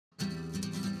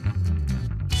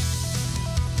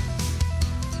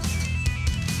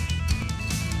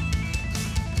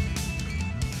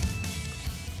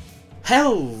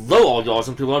Hello all you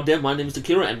awesome people out there, my name is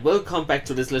Takeru and welcome back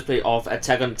to this Let's Play of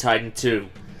Attack on Titan 2.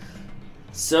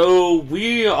 So,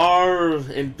 we are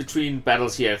in between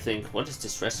battles here, I think. What is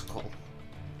distress call?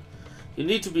 You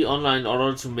need to be online in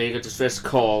order to make a distress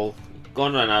call. Go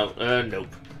online now. Nope.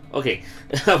 Okay,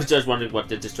 I was just wondering what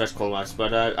the distress call was,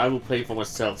 but I will play for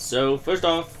myself. So, first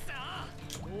off...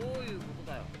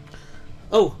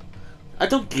 Oh, I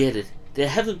don't get it. There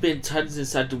haven't been Titans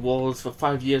inside the walls for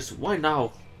 5 years. Why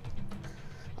now?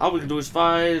 All we can do is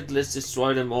fight. Let's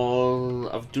destroy them all.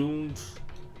 I've doomed.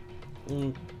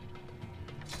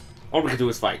 All we can do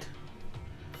is fight.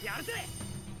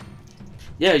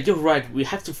 Yeah, you're right. We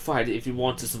have to fight if we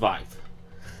want to survive.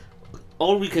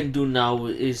 All we can do now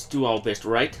is do our best,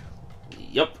 right?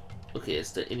 Yup. Okay,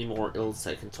 is there any more else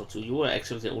I can talk to? You are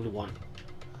actually the only one.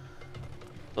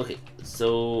 Okay,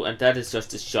 so, and that is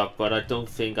just a shop, but I don't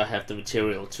think I have the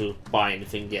material to buy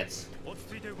anything yet.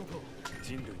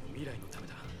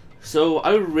 So,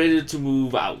 are you ready to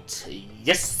move out?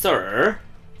 Yes, sir!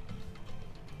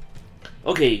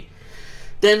 Okay,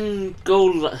 then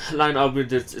go line up with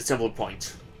the assembly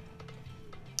point.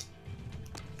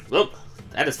 Look,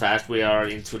 that is fast, we are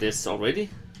into this already.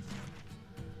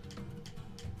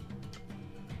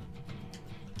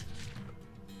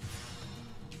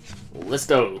 Let's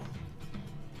go.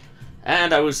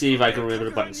 And I will see if I can remember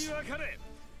the buttons.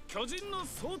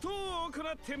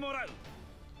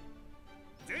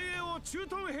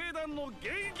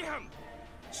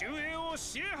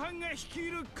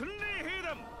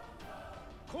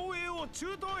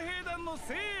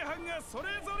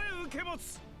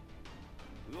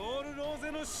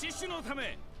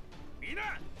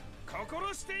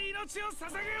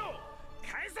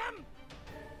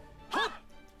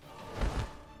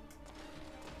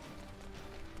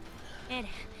エレン、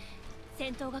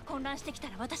戦闘が混乱してきた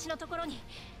ら私のところに。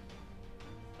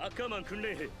赤マン訓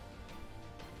練兵、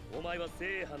お前は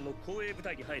正犯の後衛部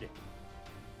隊に入れ。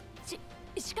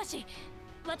しかし、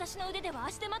私の腕では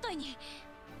足手まといに。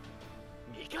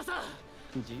ミカサ、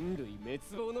人類滅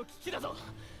亡の危機だぞ。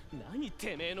何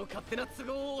てめえの勝手な都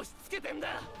合を押し付けてん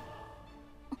だ。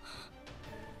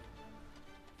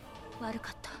悪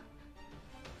かった。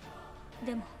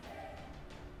でも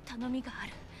頼みがあ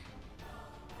る。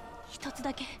一つ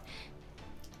だけ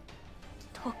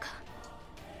どうか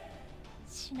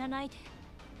死なないで。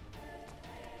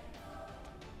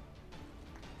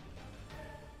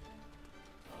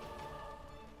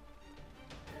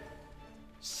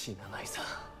死なないさ。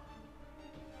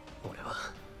俺は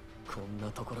こんな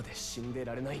ところで死んで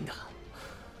られないんだ。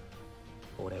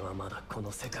俺はまだこの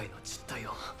世界の実態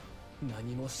を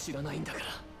何も知らないんだから。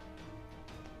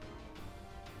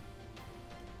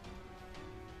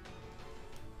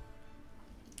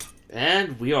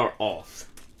And we are off.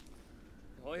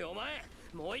 おいお前、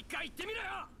もう一回言ってみろ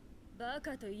よ。バ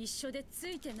カと一緒でつ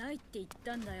いてないって言っ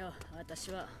たんだよ、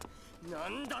私は。な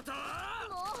んだと？もう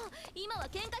今は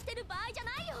喧嘩してる場合じゃ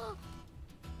ないよ。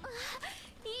あ、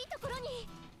いいところに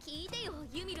聞いてよ。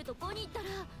ユミルとコニーったら。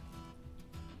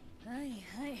はい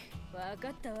はい、分か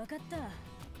った分かった。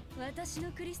私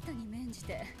のクリスタに免じ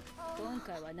て今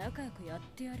回は仲良くやっ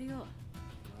てやるよ。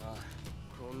ああ、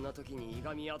こんな時にい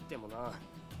がみ合ってもな。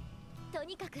と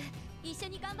にかく一緒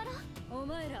に頑張ろう。お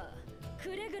前ら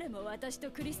くれぐれも私と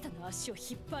クリスタの足を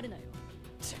引っ張るなよ。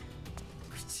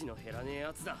口の減らねえ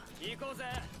やつだ。行こうぜ。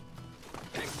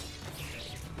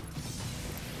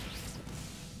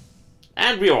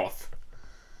And we're off.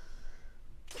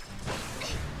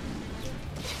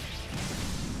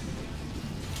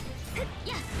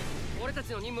俺た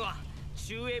ちの任務は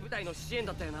中衛部隊の支援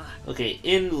だったよな。Okay,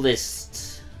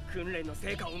 enlist. 訓練の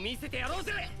成果を見せてやろう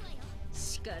ぜ。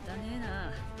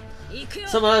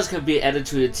Someone else can be added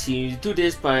to your team. You do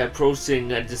this by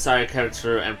approaching a desired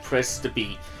character and press the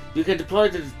B. You can deploy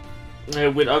the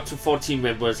with up to 4 team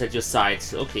members at your side.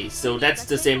 Okay, so that's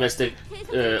the same as the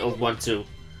old one too.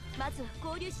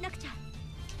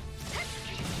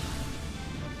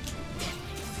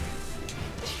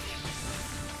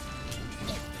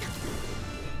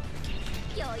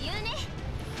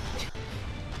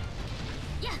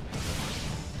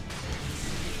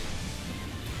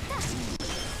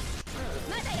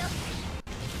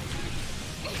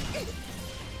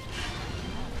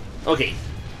 Okay,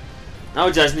 now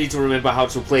I just need to remember how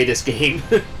to play this game.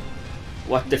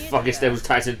 What the fuck is that with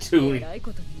Titan 2?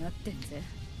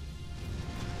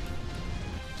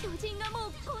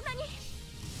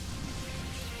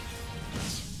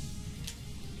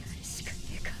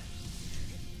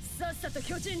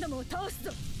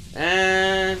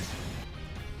 And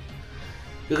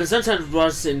you can sometimes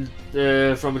rush in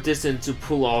from a distance to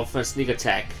pull off a sneak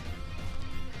attack.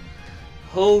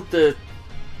 Hold the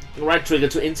right trigger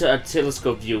to enter a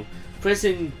telescope view.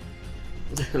 Pressing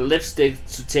left stick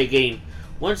to take aim.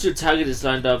 Once your target is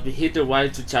lined up, hit the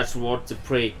right to charge towards the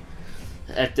prey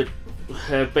at the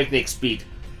breakneck speed.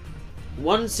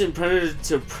 Once imperative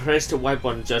to press the Y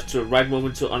button just to the right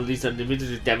moment to unleash an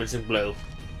immediately damaging blow.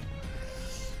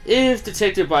 If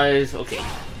detected by... okay.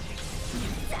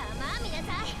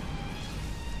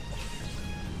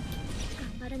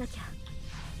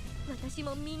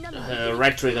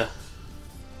 Right trigger.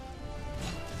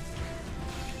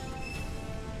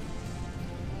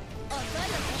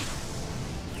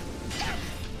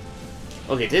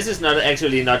 Okay, this is not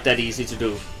actually not that easy to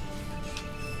do.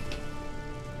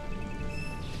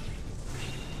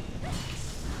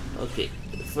 Okay,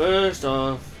 first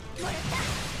off...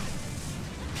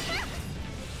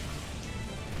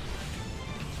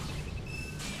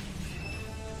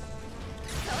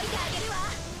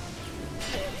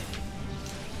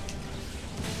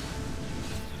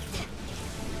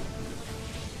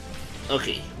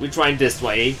 okay, we're trying this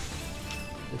way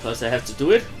because I have to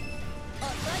do it.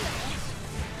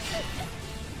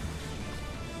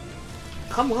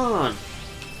 Come on!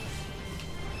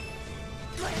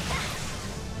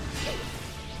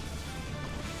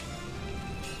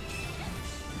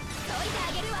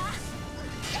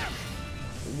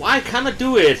 Why can't I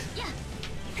do it?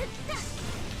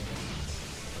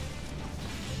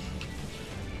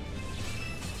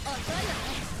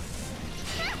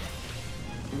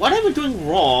 What am I doing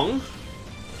wrong?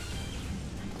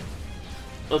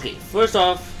 Okay, first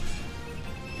off,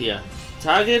 here,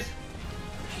 target.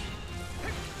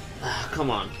 Come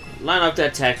on, line up the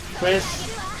attack, press.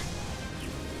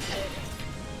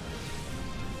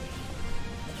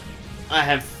 I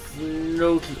have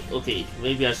no clue. Okay,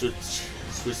 maybe I should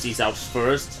switch these out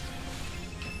first.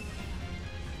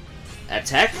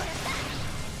 Attack.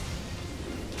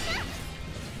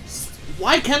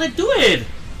 Why can't I do it?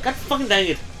 God fucking dang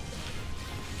it.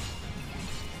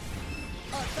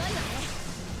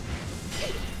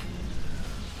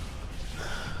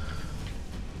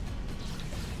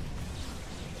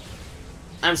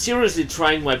 I'm seriously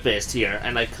trying my best here,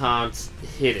 and I can't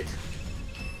hit it.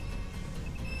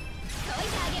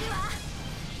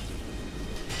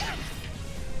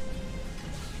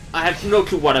 I have no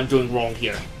clue what I'm doing wrong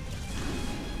here.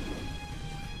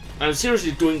 I'm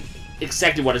seriously doing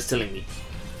exactly what it's telling me.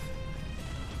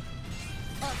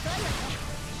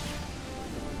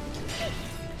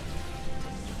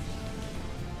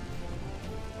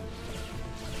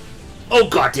 Oh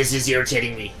god, this is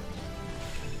irritating me.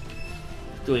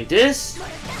 Doing this.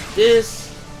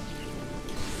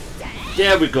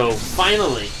 There we go,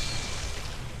 finally.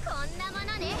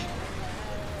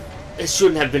 It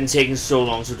shouldn't have been taking so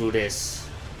long to do this.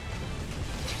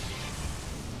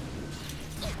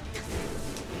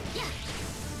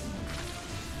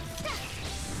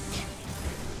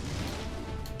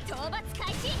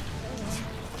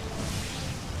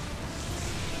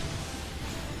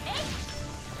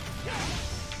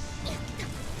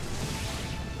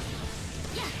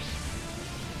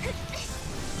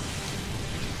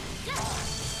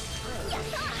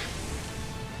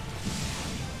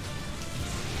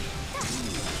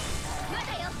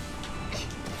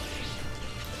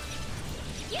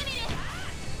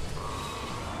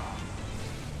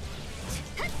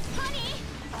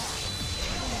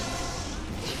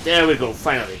 There we go,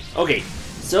 finally. Okay,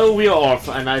 so we are off,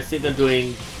 and I think I'm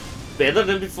doing better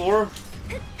than before.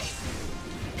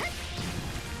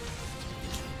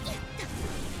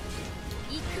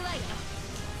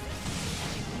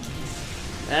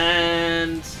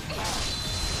 And...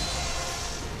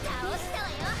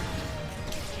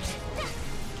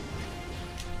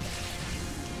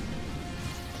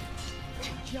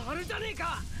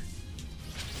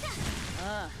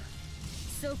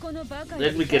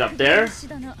 let me get up there.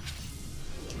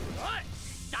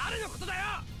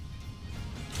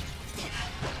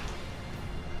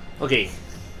 Okay.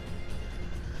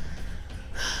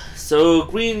 So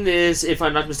green is, if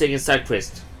I'm not mistaken, side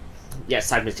quest. Yeah,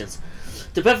 side missions.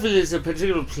 The battlefield is a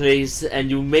particular place,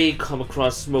 and you may come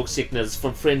across smoke signals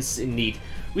from friends in need.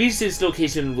 Reach this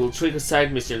location will trigger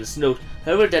side missions. Note,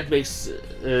 however, that makes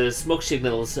smoke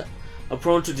signals are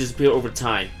prone to disappear over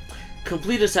time.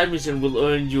 Complete a side mission will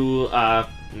earn you a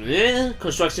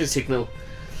construction signal.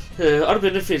 Other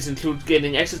benefits include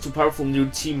gaining access to powerful new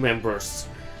team members,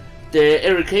 the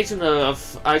eradication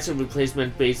of item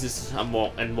replacement bases, and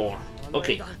more.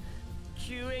 Okay.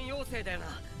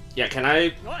 Yeah, can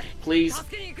I please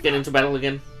get into battle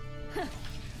again?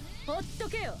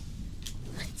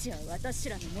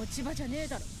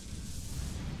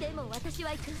 でも私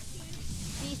は行く。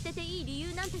見捨てていい理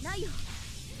由なんてないよ。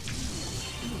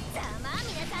ざまあ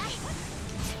みなさい。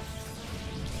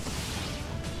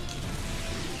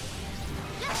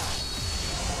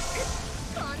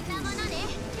こんなものね。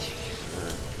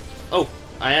Oh,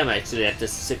 I am actually at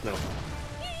this signal.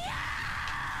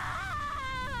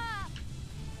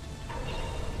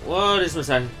 What is my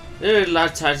There are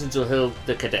large titan to help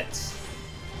the cadets.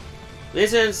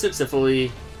 Mission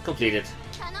successfully completed.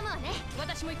 頼むわね。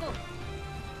私も行こう。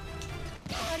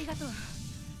ありがとう。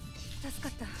助か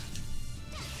った。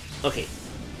Okay.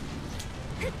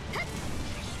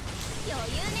 余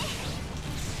裕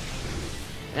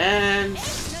ね。And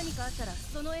何かあったら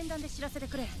その演談で知らせて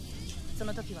くれ。そ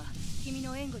の時は君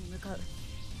の援護に向かう。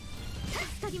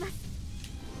助かります。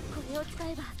これを使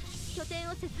えば拠点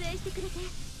を設営してくれて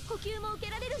補給も受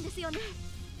けられるんですよね。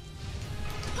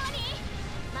ポニー、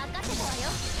任せたわよ。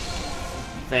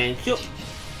thank you. 殺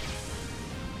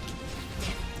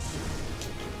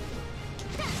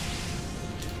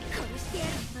してやる。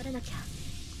ならなきゃ。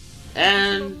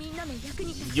 And みんなの役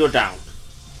に立つ。 you're down.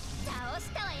 倒し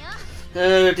たわよ。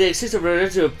The exist of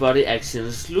relative body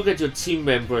actions. Look at your team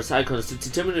members' icons to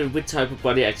determine which type of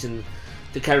body action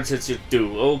the characters should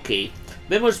do. Okay.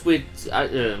 Members with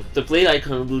the blade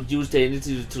icon will use their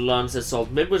initiative to launch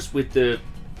assault. Members with the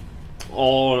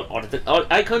all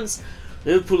icons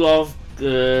will pull off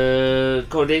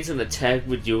coordination attack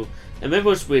with you. And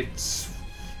members with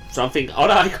something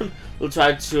other icon will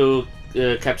try to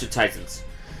capture titans.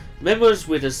 Members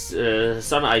with a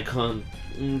sun icon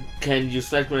can use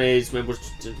flash grenades. Members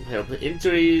to help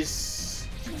injuries.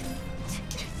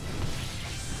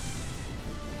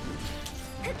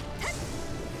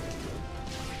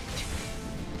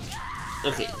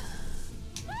 Okay.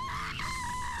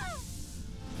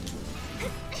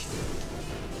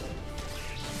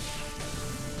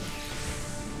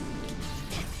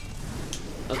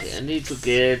 Okay, I need to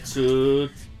get to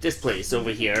this place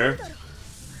over here.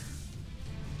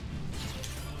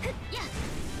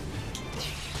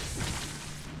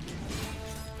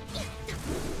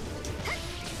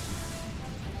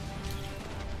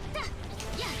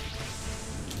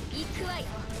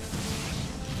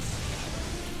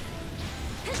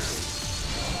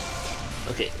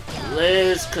 Okay,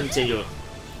 let's continue.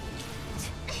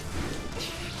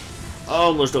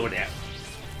 Almost over there.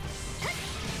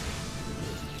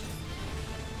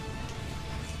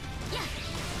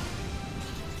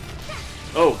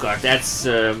 Oh god, that's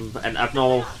an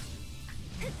abnormal.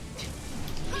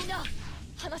 みんな、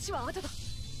話は後だ。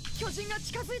巨人が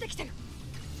近づいてきてる。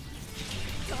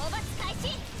討伐開始。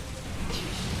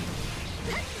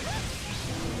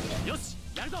よし、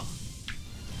やるぞ。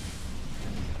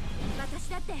私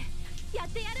だってやっ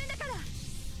てやるんだから。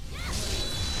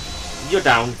 You're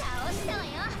down. 倒したわ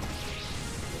よ。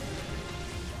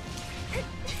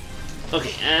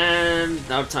 Okay, and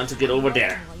now time to get over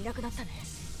there. いなくなったね。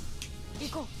行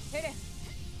こう、エレン。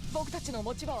僕たちの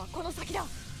持ち場はこの先だ。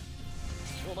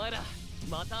お前ら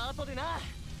また後でな。よ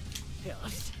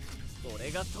し、俺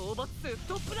が討伐数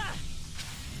トップだ。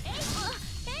エレン、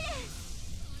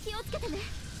気をつけてね。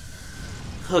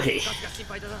 Okay, が心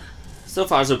配だな。 so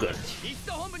far so good. 一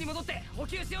度本部に戻って補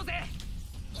給しようぜ。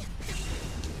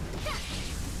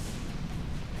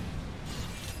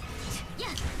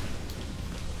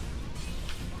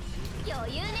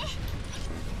余裕ね。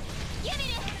ユミ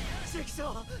ル。関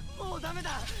所、もうダメ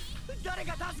だ。誰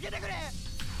か助けてくれ。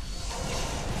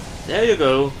 There you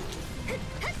go.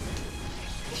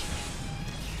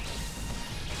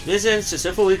 Mission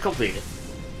successfully completed.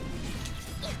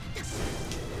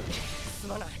 す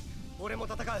まない。俺も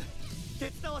戦う。手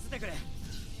伝わせてくれ。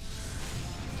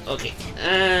 Okay,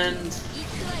 and 行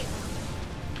くわよ。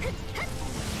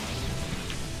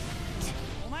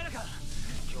お前らか。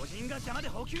巨人が邪魔で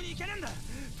補給に行けねえんだ。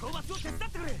討伐を手伝っ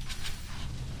てくれ。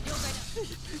了解だ。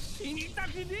死にた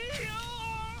くねえよ。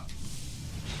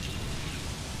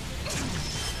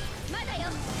まだよ。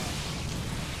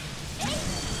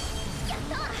やっ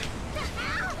た。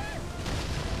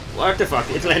 what the fuck?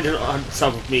 It landed on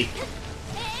top of me.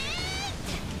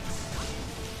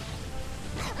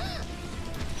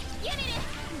 ユミル、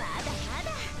まだまだ。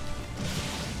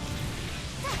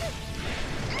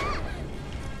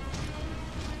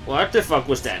 What the fuck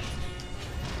was that?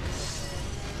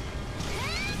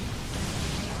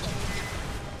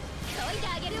 研いで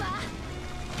あげるわ。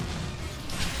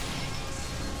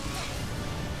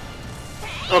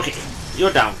 Okay,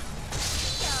 you're down.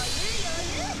 余裕余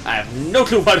裕。 I have no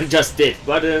clue what it just did,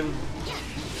 but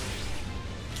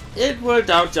it worked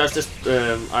out just as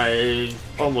I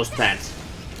almost planned.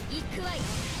 行くわよ。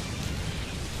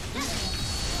余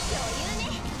裕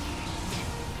ね。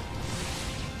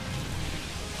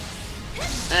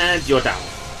 And you're down.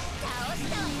 倒し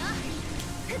たわよ。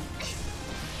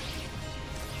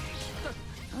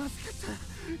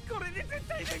これで絶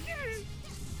対できる。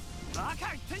バ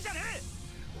カ言ってんじゃねえ。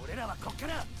俺らはこっか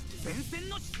ら前線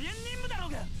の支援任務だろ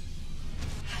うが。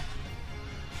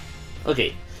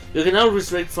 Okay, you can now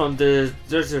restrict from the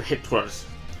desert headquarters.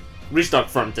 Restock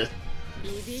from the. ビ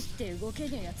ビって動け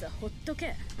ねえやつはほっと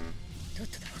け。とっ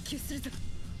とと補給するぞ。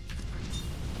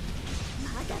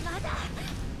まだまだ。や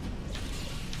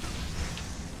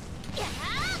あ。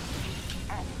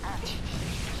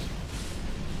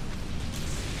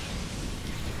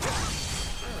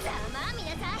ざまあみ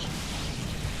なさい。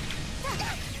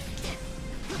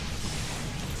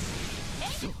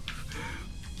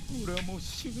俺はもう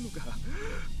死ぬのか。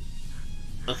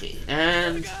 Okay,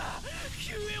 and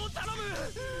救援を頼む。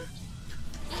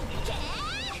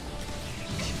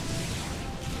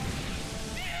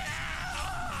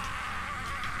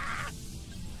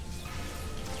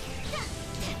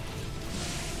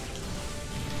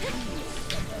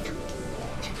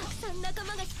たくさん仲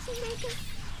間が死んでいく。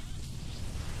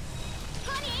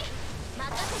コニー、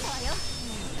任せたわよ。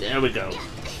 there we go.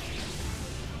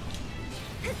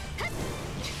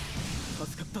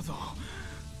 助かったぞ。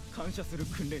感謝する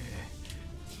訓練。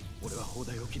俺は砲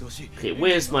台を起動し。 Okay,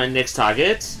 where's my next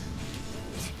target?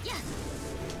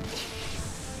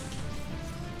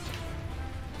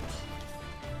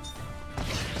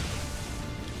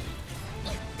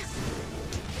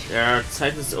 There are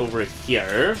titans over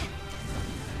here.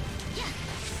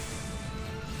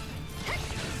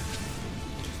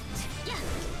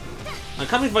 I'm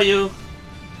coming for you.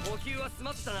 補給は済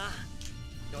ませたな。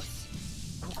よし、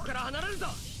ここから離れるぞ。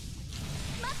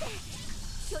待って、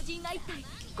巨人が一体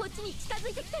こっちに近づ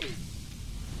いてきてる。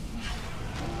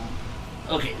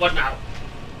 Okay, what now?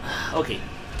 Okay.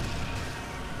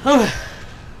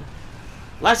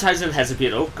 Last Titan has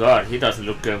appeared. Oh god, he doesn't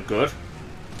look good.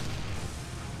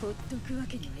 ほっとくわ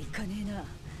けにはいかねえな。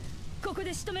ここ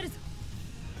で仕留めるぞ。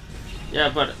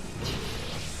 Yeah, but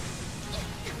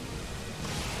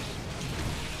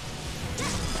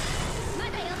ま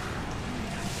だよ。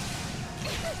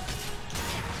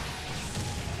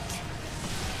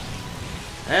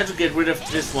 I have to get rid of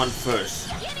this one first.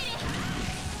 コ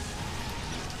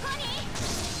ニー、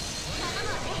頼む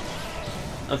わね。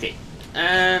 Okay,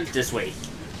 and this way.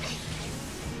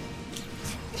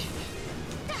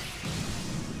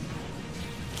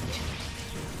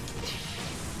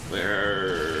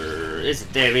 Where is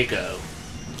it? There we go.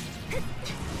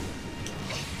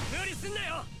 無理すんな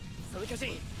よ。その巨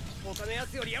人、他のや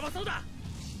つよりヤバそうだ。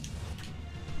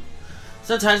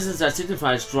 Some Titans are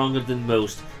signified stronger than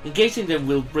most. Engaging them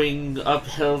will bring up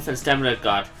health and stamina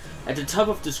guard. At the top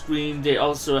of the screen they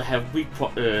also have weak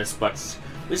spots,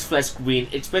 which flash green.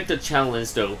 Expect a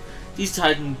challenge though. These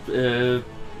Titan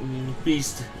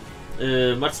beasts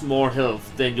much more health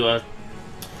than your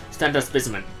standard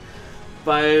specimen.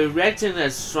 By reacting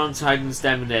as strong Titan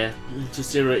stamina to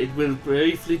zero, it will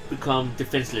briefly become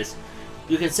defenseless.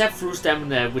 You can zap through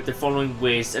stamina with the following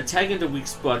ways: attacking the weak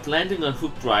spot, landing on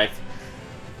hook drive,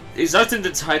 exhausting the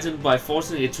Titan by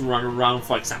forcing it to run around,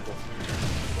 for example.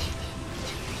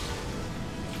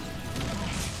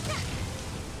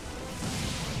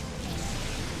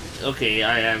 Okay,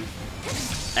 I am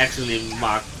actually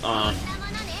marked on. 邪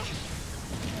魔だね。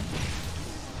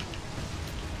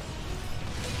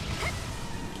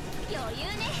 余裕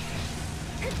ね。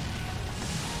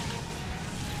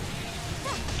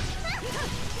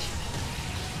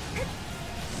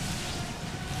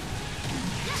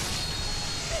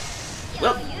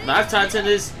 Well, Dark Titan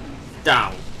is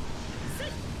down.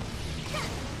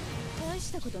 大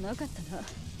したことなかったな。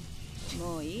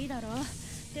もういいだろ。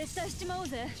撤退しちまおう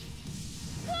ぜ。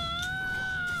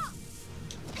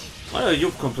 What are you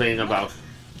complaining about?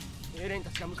 エレン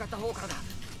たちが向かった方からだ。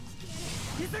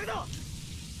急ぐぞ。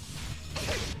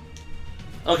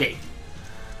 Okay,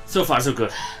 so far so good.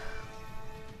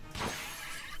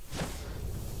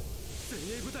 精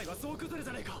鋭部隊は総崩れじ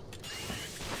ゃねえか。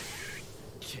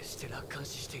決して楽観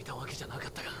視していたわけじゃなか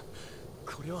ったが、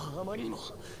これはあまりにも。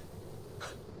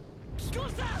寄港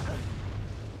した。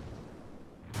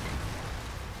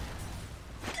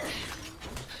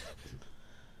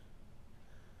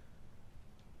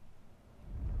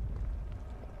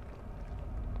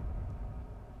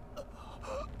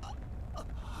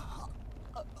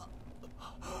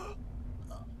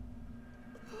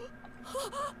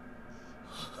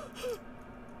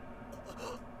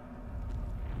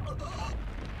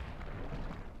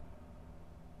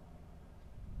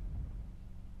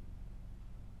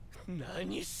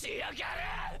何しやが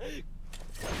る。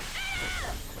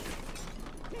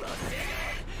待っ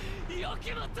て、よく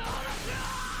もと話す。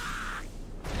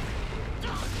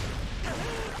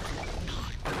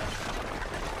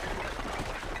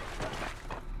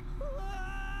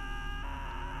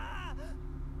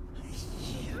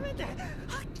め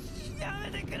てや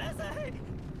めてください。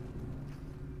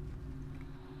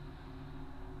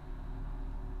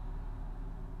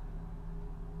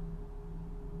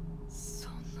そ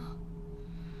んな、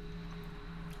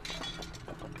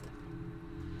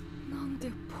なん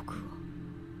で僕は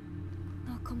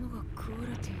仲間が食わ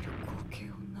れている光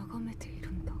景を眺めてい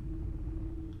るんだ。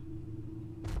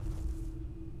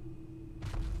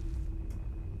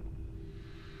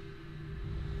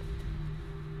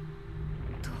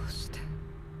どうして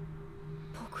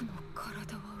僕の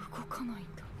体は動かないん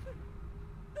だ。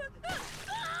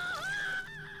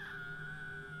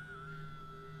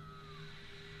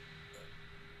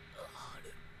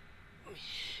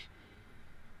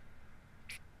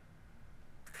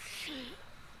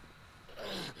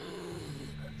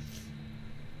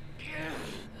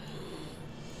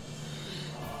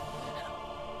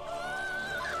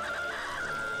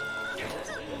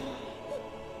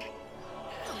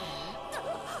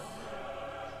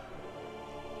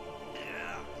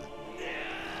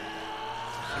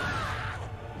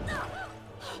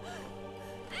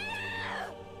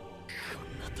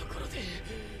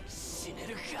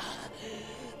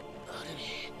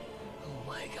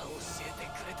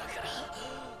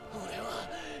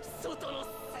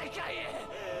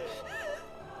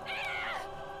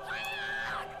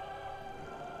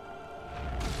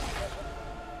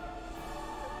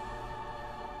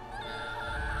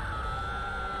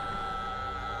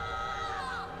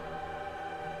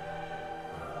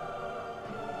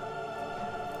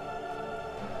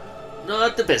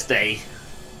Not the best day.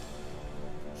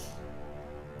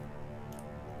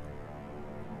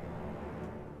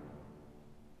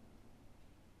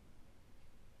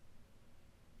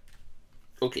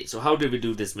 Okay, so how did we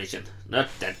do this mission? Not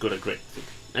that good a great.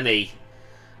 An A.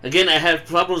 Again, I have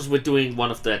problems with doing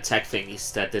one of the attack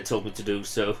thingies that they told me to do,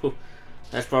 so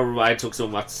that's probably why it took so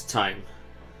much time.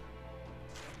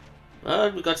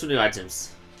 But we got some new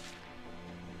items.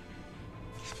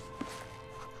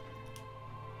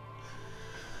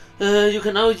 You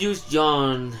can now use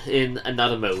Yawn in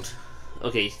another mode.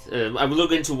 Okay, I will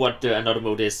look into what another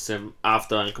mode is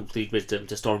after I complete with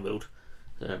the story mode.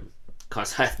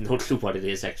 Cause I have no clue what it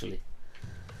is actually.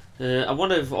 I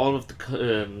wonder if all of the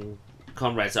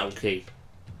comrades are okay.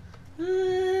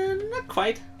 Not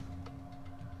quite.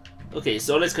 Okay,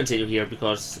 so let's continue here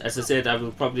because, as I said, I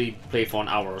will probably play for an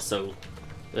hour or so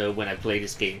when I play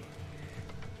this game.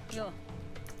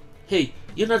 Hey,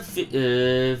 you're not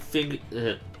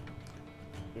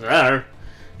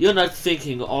you're not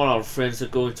thinking all our friends are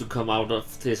going to come out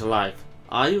of this alive,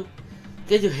 are you?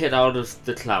 Get your head out of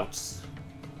the clouds.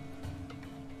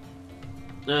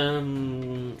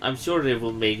 I'm sure they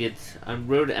will make it. I'm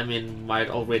worried Amin might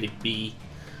already be.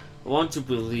 I want to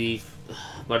believe,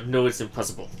 but no, it's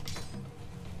impossible.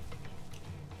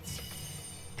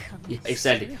 Yeah,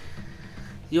 exactly.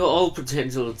 You're all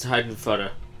potential Titan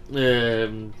fodder.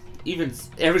 Even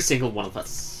every single one of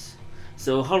us.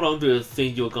 So how long do you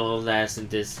think you're gonna last in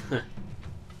this?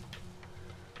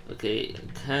 Okay,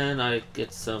 can I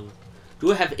get some...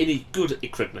 Do I have any good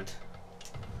equipment?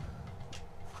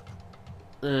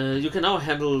 You can now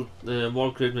handle more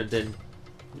equipment than...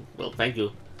 Well, thank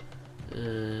you.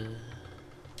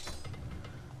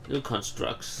 New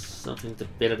constructs. Something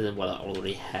better than what I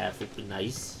already have would be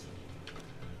nice.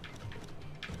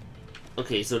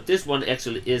 Okay, so this one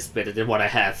actually is better than what I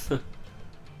have.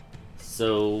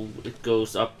 So it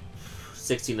goes up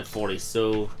 16 and 40.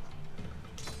 So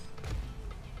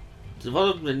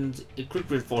development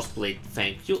equipment force blade.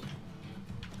 Thank you.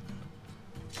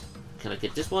 Can I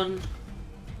get this one?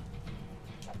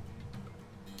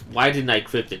 Why didn't I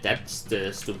equip it? That's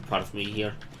the stupid part of me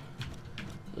here.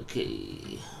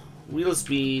 Okay, real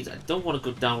speed. I don't want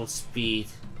to go down speed,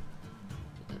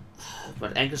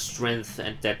 but anchor strength,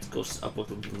 and that goes up a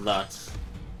lot.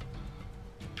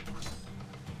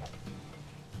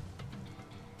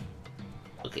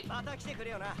 Okay.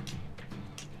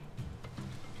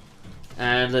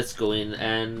 And let's go in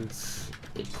and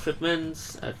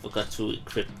equipment. I forgot to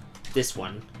equip this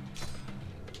one.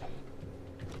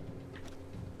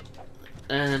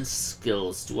 And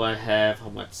skills. Do I have how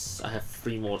much? I have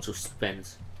 3 more to spend.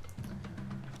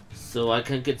 So I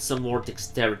can get some more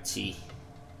dexterity.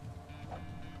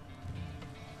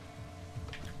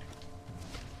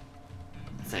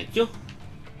 Thank you.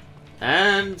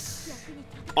 And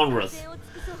onward.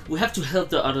 We have to help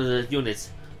the other units.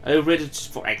 Are you ready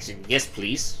for action? Yes,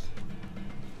 please.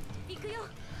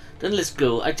 Then let's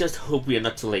go. I just hope we are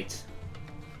not too late.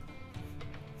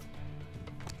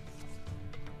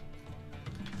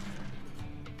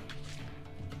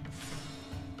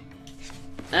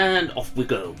 And off we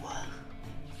go.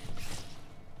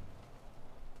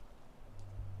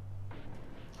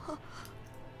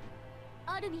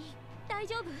 アルミ大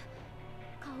丈夫？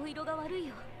顔色が悪い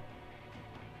よ。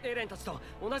エレンたちと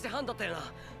同じ班だったよ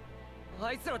な。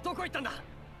あいつらどこ行ったんだ？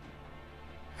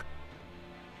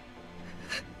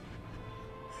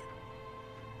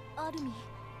アルミ、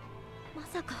ま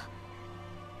さか。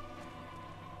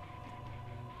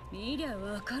見りゃ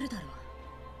わかるだろ。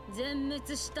全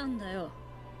滅したんだよ、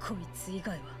こいつ以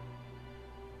外は。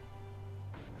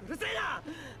うるせえ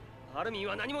な！アルミン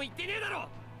は何も言ってねえだろ。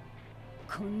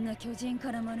こんな巨人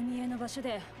から丸見えの場所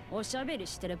でおしゃべり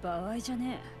してる場合じゃ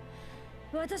ね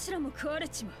え。私らも食われ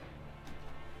ちま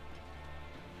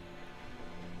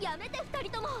う。やめて二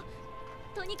人とも。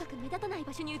とにかく目立たない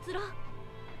場所に移ろう。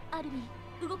アルミ、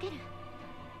動ける？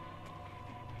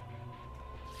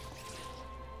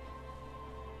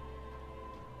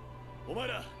お前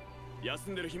ら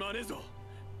休んでる暇はねえぞ。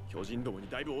巨人どもに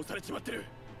だいぶ押されちまってる。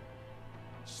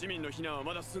市民の避難は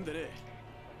まだ進んでねえ。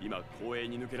今公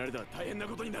園に抜けられたら大変な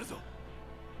ことになるぞ。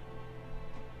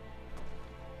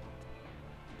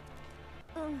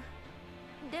う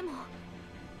ん、でも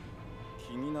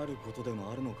気になることで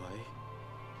もあるのか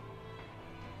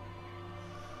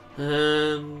い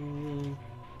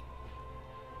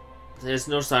？There's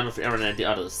no sign of Aaron and the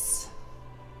others.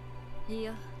 い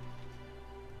や、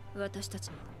私た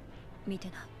ちも見て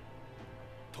ない。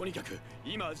とにかく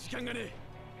今は時間がねえ。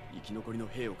生き残りの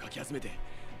兵をかき集めて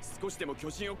少しでも巨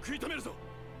人を食い止めるぞ。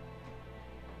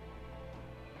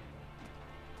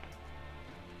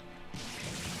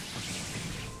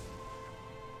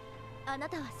あな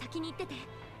たは先に行ってて。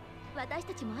私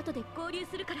たちも後で合流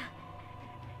するから。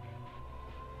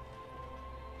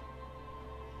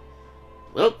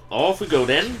Well, off we go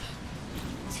then.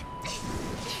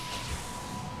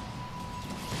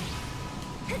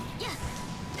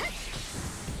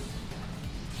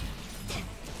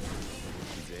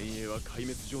 前衛は壊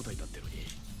滅状態だってのに、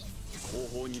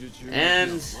後方にいる住民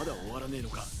And はまだ終わらねえの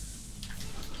か。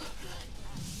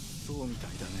そうみたい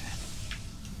だね。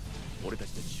俺た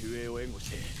ちで中衛を援護し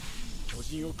て巨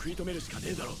人を食い止めるしかね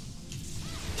えだろ。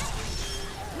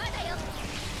まだよ。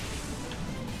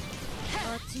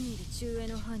あっちにいる中衛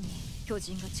の班に巨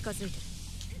人が近づいて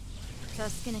る。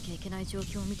助けなきゃいけない状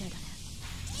況みたいだね。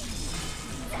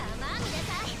ざまあみな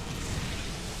さ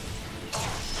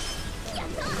い。やっ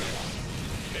と。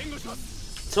援護します。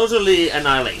 Totally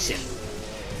annihilation. 助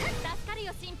かる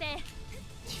よ、新兵。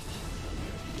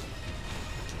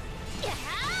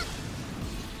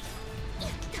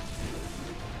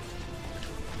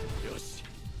よし、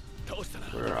倒したな。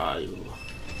 Where are you?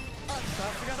 さ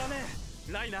すがだね、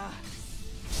ライナー。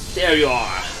 There you are.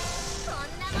 こ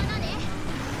んなものね。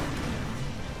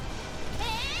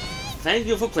Thank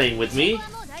you for playing with me. ここ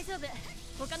はもう大丈夫。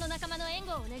他の仲間の援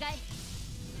護をお願い。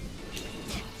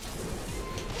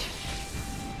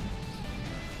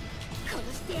殺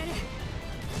してやる。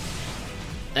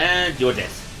 And you're dead.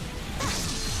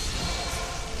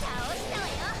 倒したわ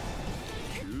よ。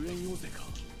救援要請か。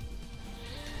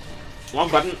 Wrong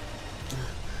button.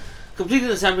 Completing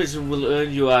the assignment mission will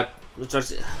earn you a.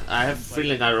 I have a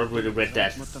feeling I already read that.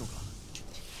 決まったのか。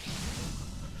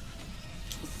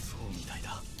そうみたい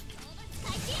だ。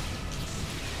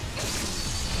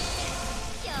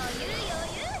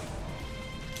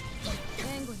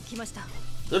援護に来ました。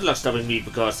Good luck stopping me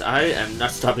because I am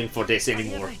not stopping for this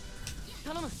anymore.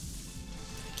 頼む。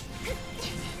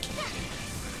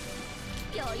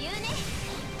余裕ね。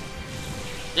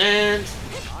 And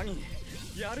何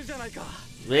やるじゃないか。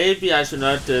 maybe I should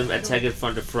not attack it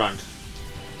from the front.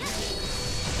 こ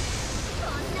ん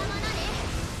なものね。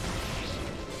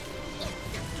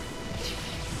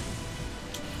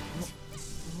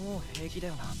もう平気だ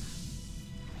よな。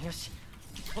よし、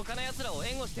他の奴らを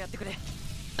援護してやってくれ。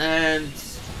 And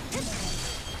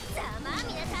ざまあ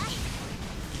みなさい。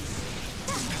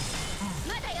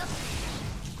まだよ。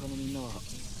他のみんなは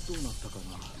どうなったかな。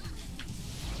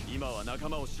今は仲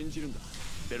間を信じるんだ、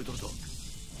ベルトルト。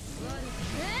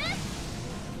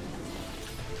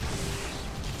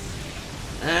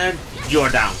 and you're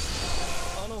down.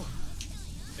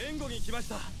 援護に来まし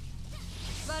た。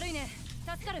悪いね、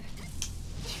助かる。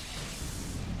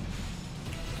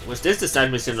 Was this the side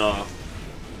mission or?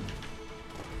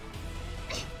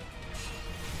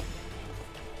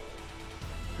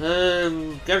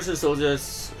 Garrison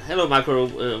soldiers. Hello, Macro.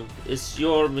 Is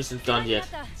your mission done yet?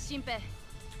 新兵。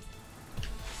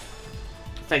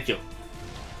 Thank you.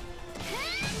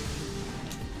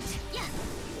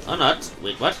 Or not?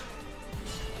 Wait, what?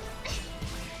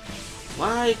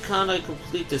 Why can't I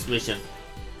complete this mission?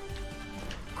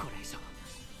 これ以上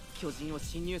巨人を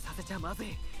侵入させちゃまず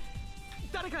い。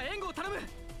誰か援護を頼む。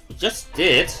 We just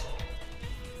did.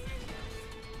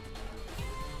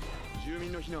 住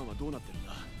民の避難はどうなってるん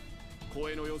だ。公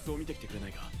営の様子を見てきてくれな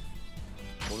いか。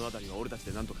この辺りは俺たち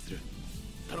で何とかする。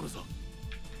頼むぞ。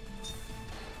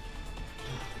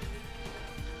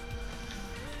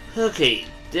 Okay,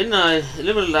 then I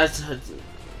eliminated.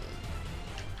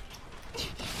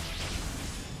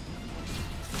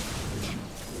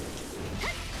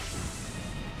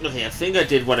 Okay, I think I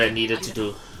did what I needed to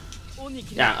do.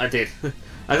 Yeah, I did.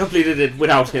 I completed it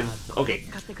without him. Okay.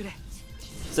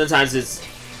 Sometimes it's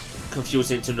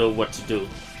confusing to know what to do.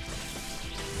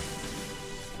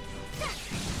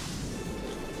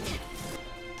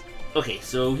 Okay,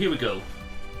 so here we go.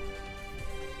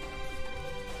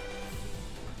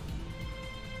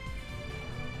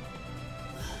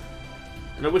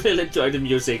 And I really enjoy the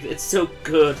music, it's so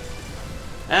good.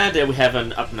 And there we have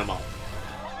an abnormal.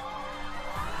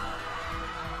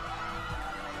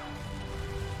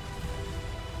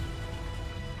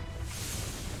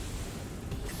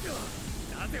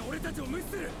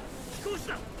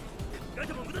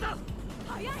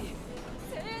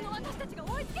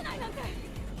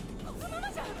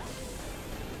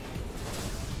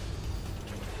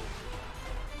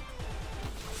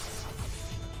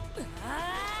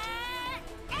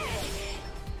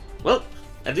 Well,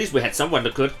 at least we had someone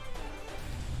that could.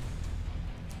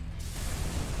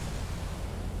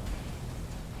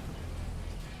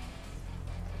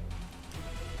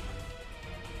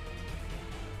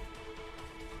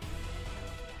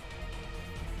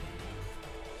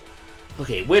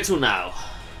 Okay, where to now?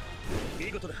 い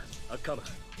いことだ、アッカーマン。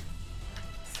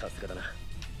さすがだな。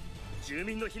住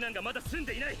民の避難がまだ済ん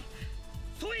でいない。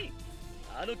ソイン、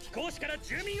あの気候士から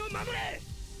住民を守れ。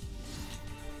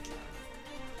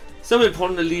 Some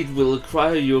important elite will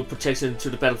require your protection to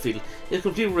the battlefield. If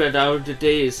completely read out, the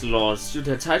day is lost. Should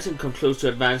a Titan come close to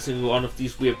advancing one of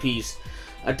these VIPs,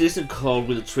 a distant call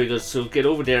will trigger, so get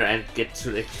over there and get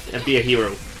to it and be a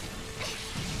hero.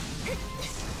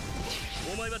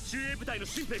 お前は中衛部隊の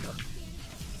新兵か。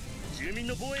住民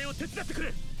の防衛を手伝ってく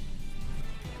れ。さ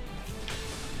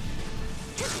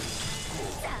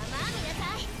あ、まあ見な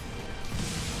さい。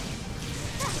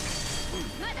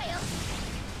まだよ。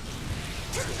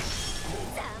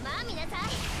 さあまあ見なさい。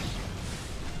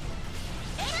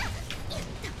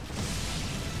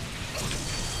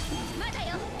まだ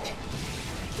よ。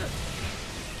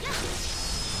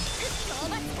討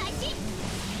伐開始。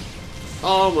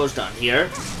 Almost done here. や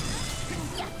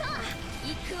った。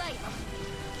行くわよ。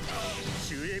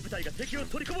中衛部隊が敵を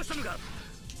取りこぼしたのか。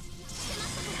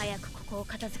早くここを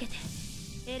片付けて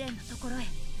エレンのところへ。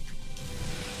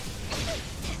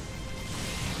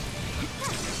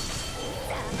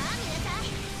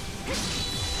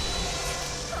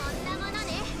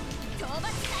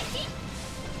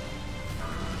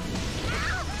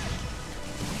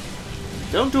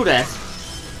 Don't do that.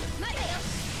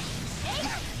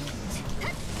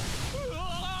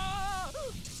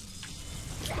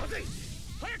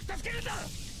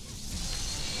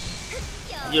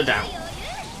 You're down.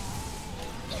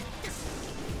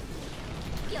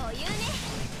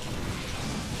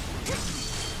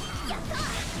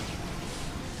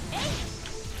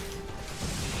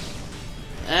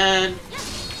 And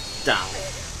down.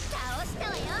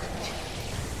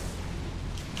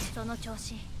 その調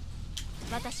子。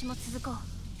 私も続こう。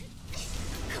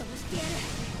殺してや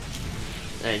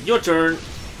る。And your turn.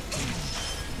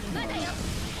 まだよ。や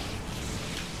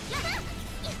だ。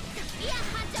いや、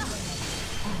班長。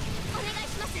お願い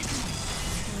します。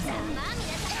さあ、まあ、皆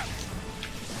さん。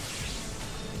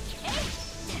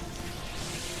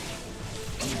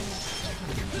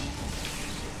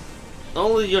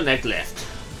Only your neck left.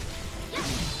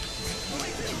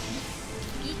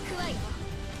 行くわよ。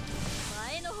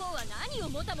前の方は何を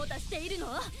もたもたしているの？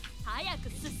 早く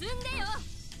進んでよ。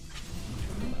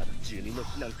まだ住民の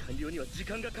避難完了には時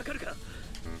間がかかるか。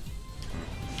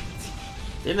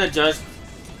Didn't I just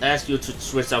ask you to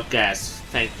switch out gas?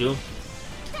 Thank you.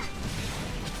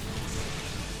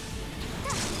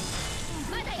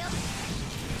 まだよ。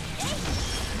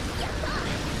やった。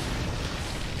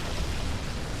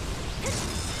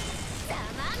さあ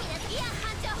まあ皆さん、いや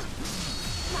班長。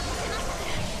任せましたか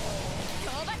ら。討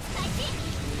伐開始。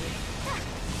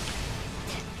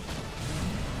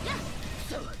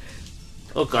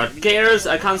 Oh god, cares!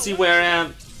 I can't see where I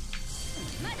am.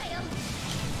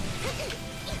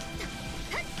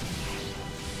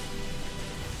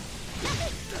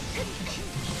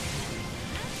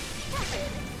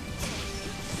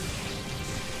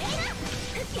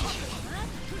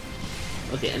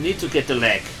 Okay, I need to get the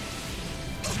leg.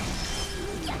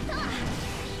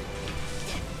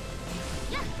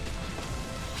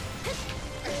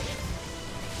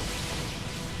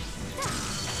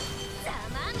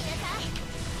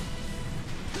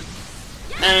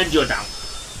 And you're down.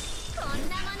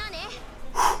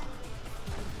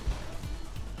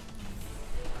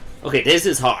 Okay, this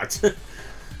is hard.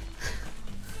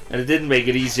 And it didn't make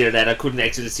it easier that I couldn't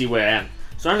actually see where I am.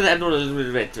 So now that I know a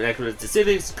little bit accurate, the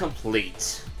city is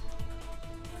complete.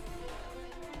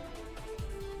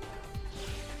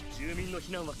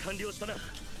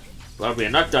 Well, we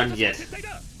are not done yet.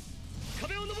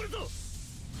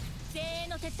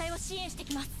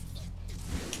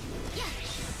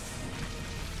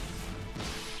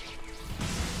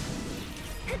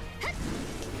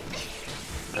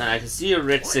 And I can see a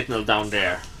red signal down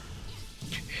there.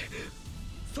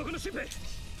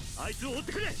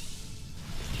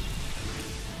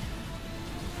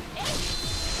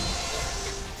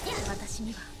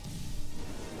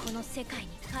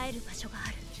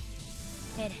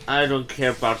 I don't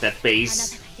care about that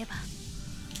base.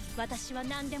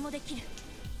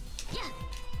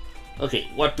 Okay,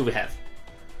 what do we have?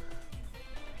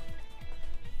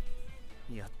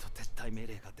 やっと撤退命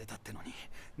令が出たってのに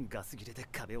ガス切れで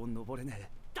壁を登れねえ。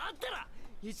だったら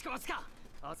市川か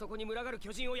あそこに群がる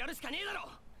巨人をやるしかねえだろ。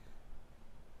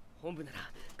本部なら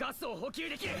ガスを補給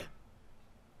できる。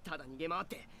ただ逃げ回っ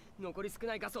て残り少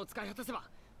ないガスを使い果たせば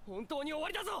本当に終わ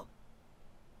りだぞ。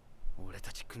俺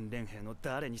たち訓練兵の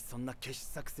誰にそんな決死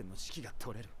作戦の指揮が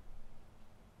取れる。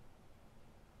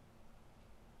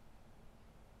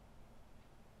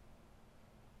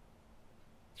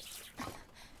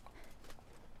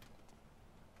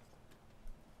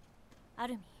ア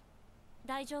ルミ、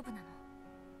大丈夫なの？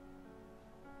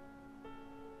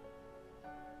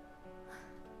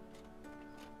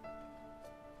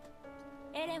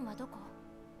エレンはどこ？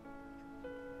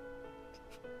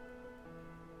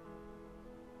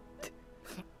訓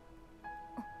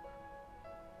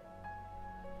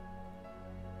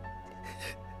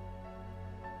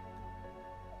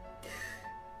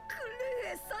練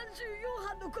兵34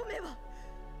班の5名は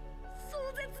壮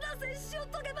絶な戦死を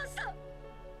遂げました。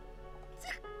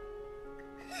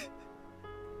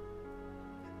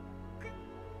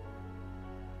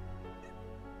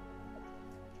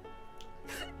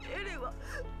エレンは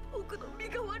僕の身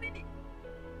代わりに。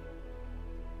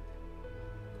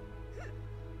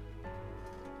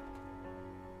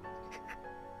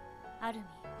アルミ、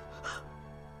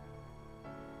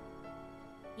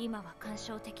今は感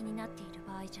傷的になっている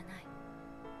場合じゃない。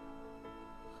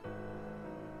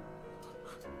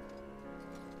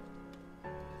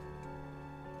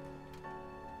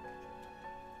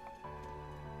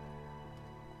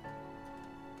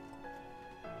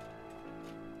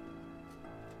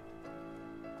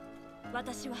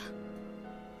私は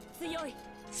強い。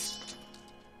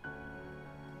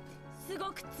す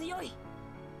ごく強い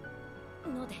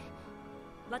ので、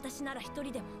私なら一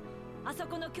人でもあそ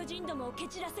この巨人どもを蹴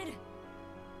散らせる。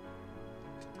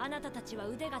あなたたちは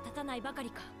腕が立たないばか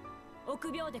りか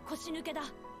臆病で腰抜けだ。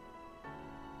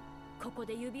ここ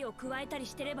で指を加えたり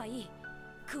してればいい。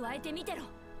加えてみてろ。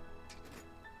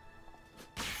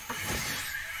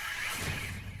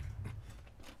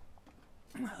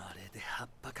あれで葉っ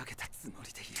ぱかけたつも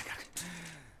りでいやがる。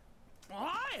お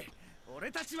い、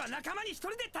俺たちは仲間に一人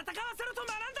で戦わせろと学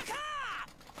んだか。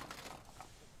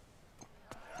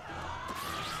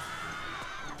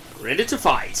Ready to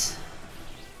fight.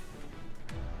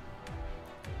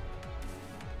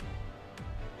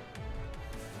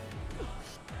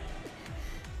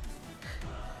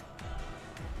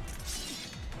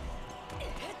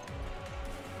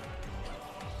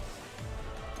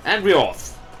 And we're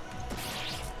off.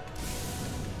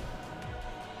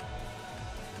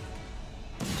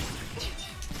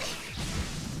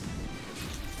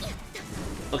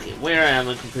 Okay, where am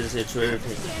I compared to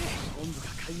everything?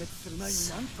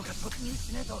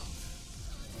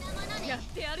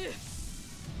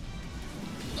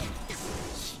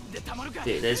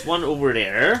 Okay, there's one over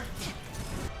there.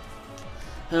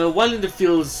 While in the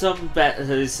field, some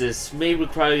battles may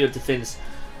require your defense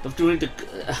of doing the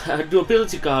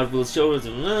durability guard will show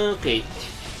them. Okay,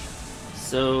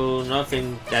 so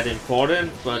nothing that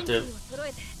important, but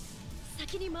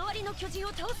先に周りの巨人を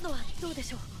倒すのはどうで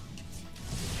しょう。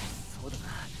そうだな。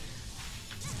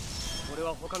俺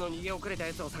は他の逃げ遅れた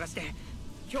やつを探して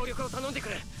協力を頼んでく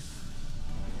る。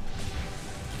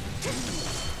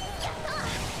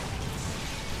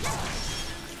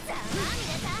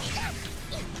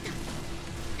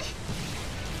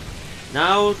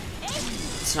now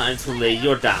time to lay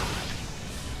you down.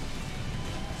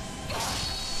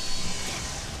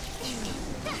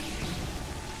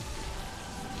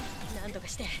 何とか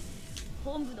して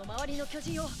本部の周りの巨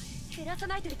人を減らさ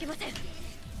ないといけません。大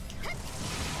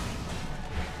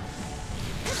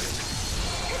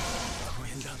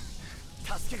変だ。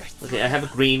Okay, I have a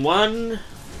green one.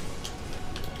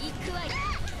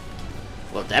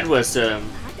 Well, that was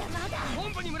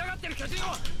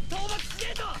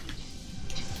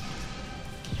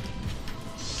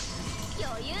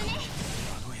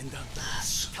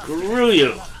screw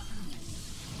you.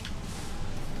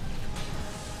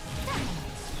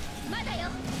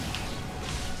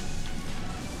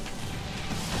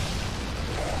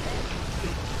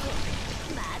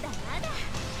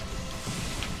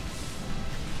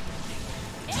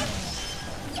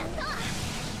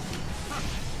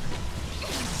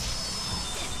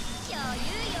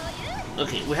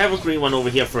 Okay, we have a green one over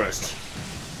here first.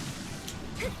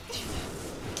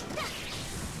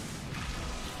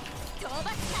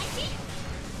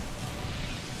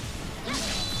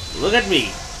 Look at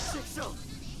me.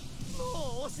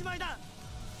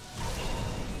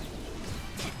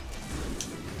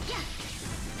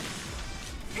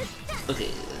 Okay,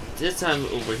 this time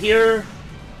over here.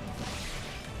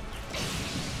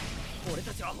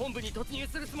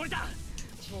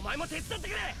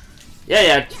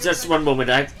 Yeah, just one moment.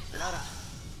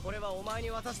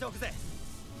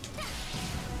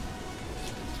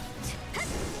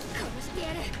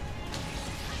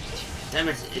 Damn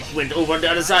it, it went over on the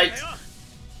other side.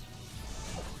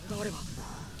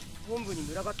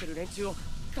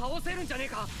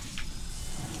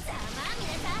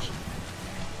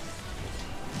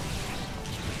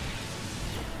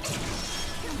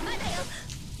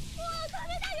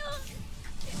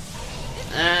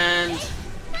 And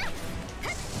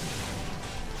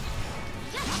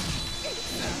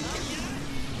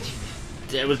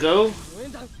there we go.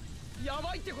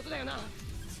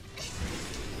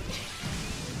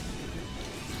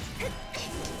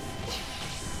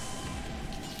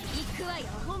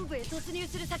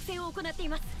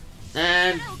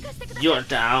 And you're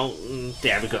down.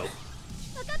 There we go.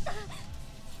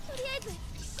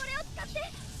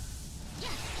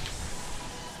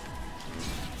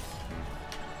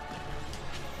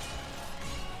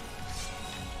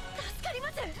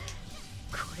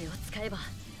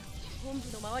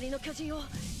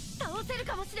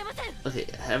 Okay,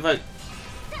 have a...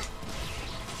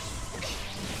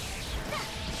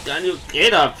 Can you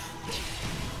get up?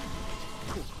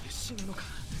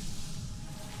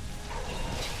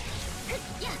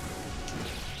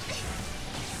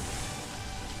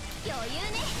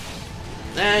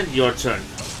 And your turn.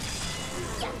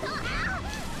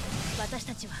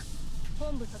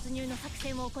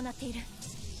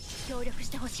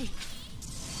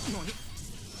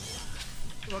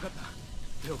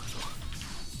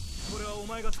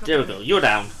 There we go, you're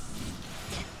down.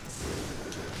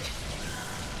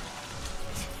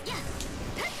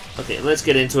 Okay, let's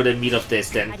get into the meat of this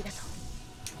then.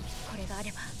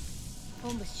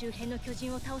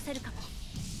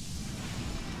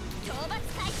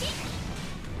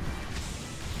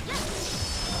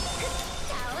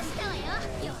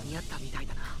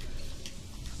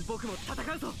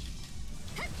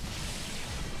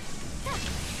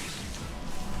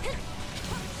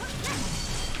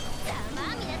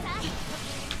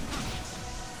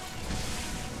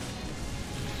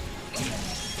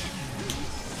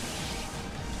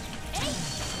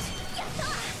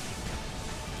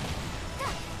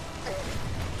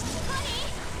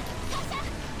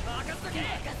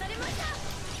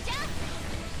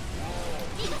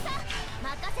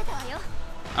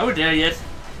 Are we there yet?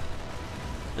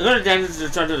 I'm gonna damage the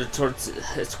turn to the towards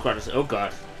its quarters. Oh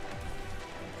god.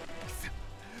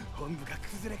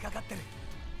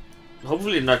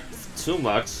 Hopefully not too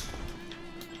much.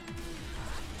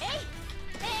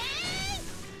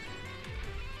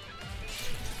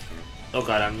 Oh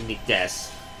god, I need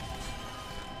gas.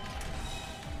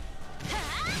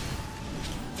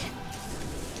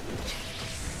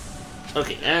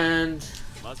 Okay, and...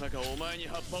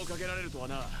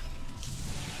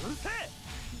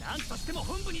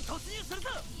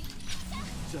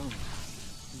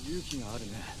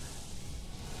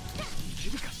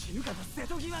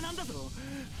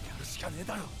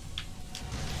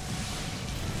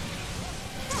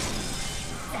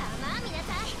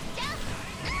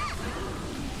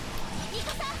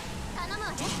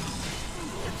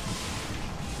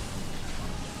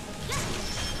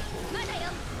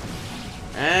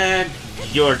 And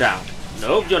you're down.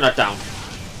 Nope, you're not down.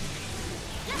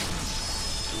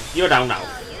 You're down now.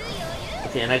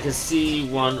 Okay, and I can see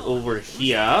one over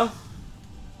here.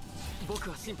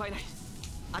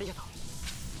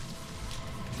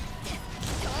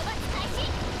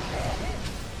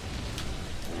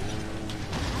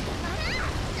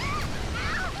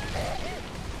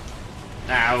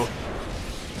 Ow.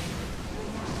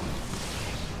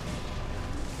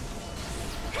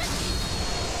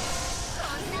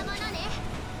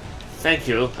 Thank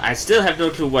you. I still have no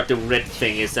clue what the red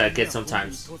thing is that I get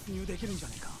sometimes.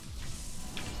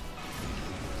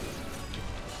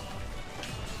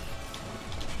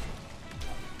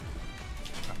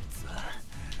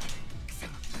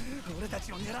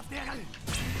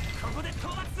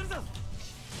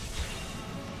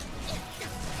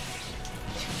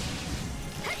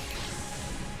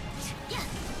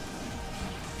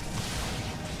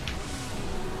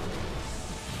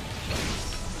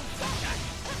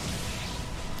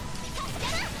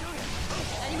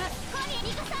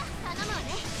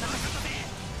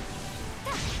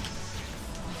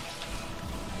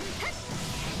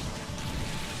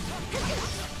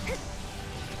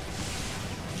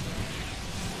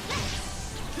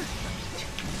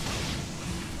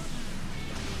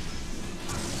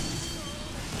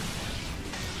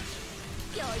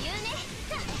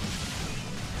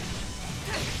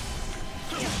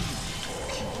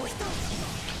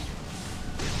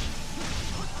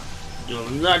 You'll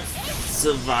not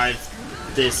survive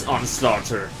this onslaught.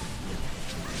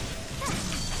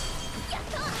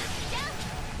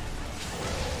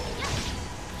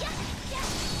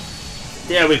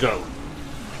 There we go.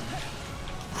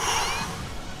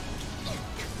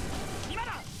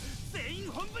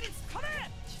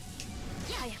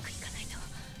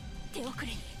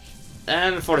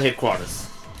 And for the headquarters.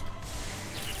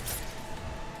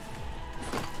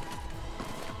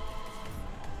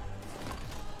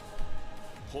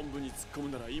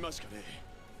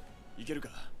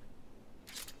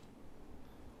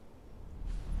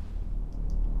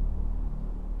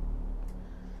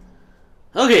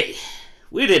 Okay,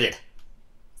 we did it.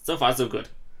 So far, so good.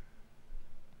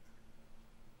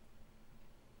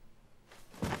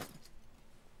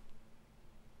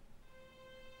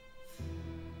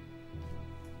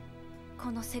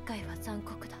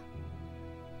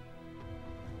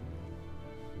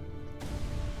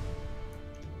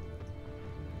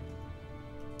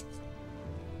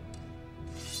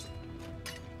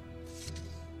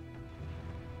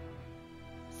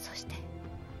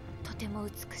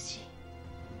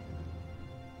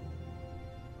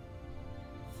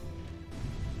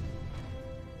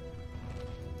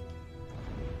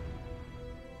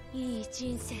いい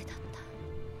人生だっ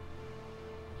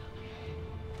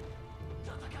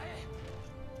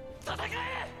た。戦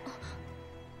え！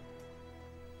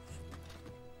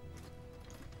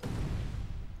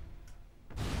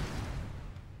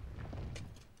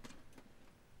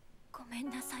ごめん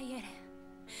なさい、エレン。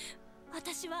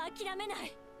私は諦めな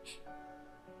い。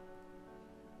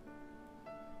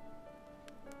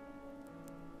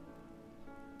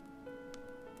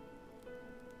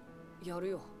やる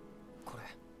よ、これ。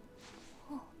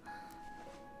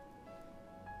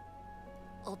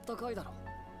あったかいだろ。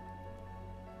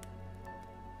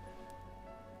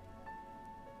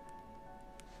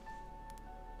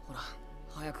ほら、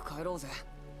早く帰ろうぜ。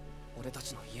俺た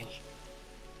ちの家に。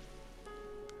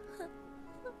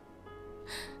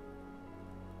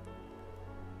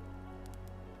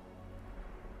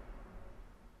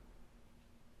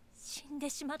死んで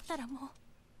しまったらもう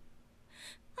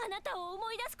あなたを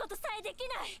思い出すことさえでき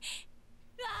ない。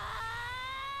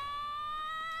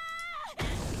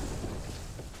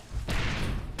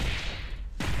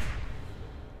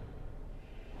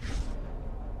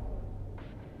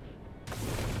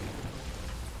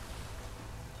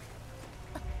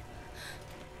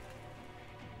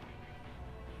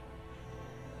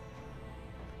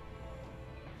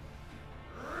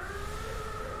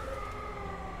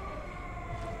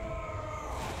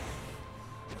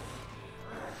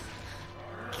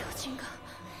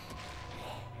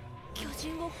巨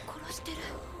人を殺してる。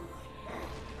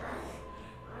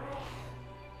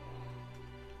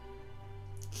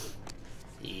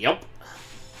Yup.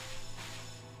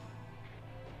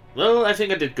 Well, I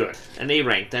think I did good. An A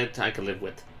rank, that I can live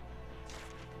with.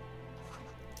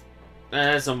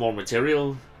 Some more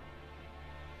material.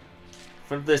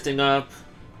 Front this thing up.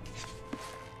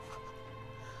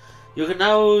 You can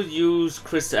now use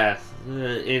Krista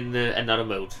in another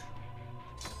mode.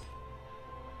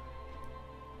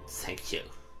 Thank you.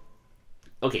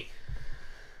 Okay.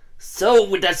 So,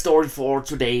 with that story for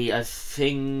today, I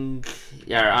think...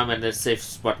 Yeah, I'm in a safe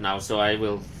spot now, so I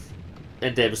will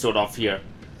end the episode off here.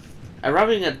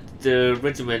 Arriving at the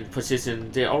regiment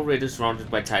position, they're already surrounded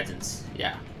by titans.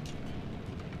 Yeah.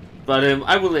 But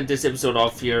I will end this episode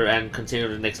off here and continue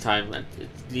the next time. And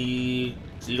it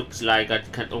looks like I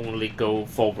can only go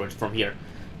forward from here.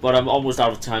 But I'm almost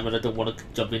out of time and I don't want to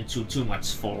jump into too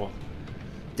much for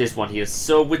this one here.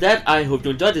 So with that, I hope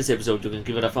you enjoyed this episode. You can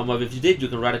give it a thumb up if you did. You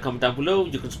can write a comment down below.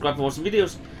 You can subscribe for more awesome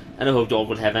videos. And I hope you all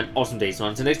will have an awesome day. So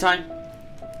until next time,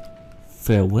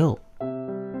 farewell.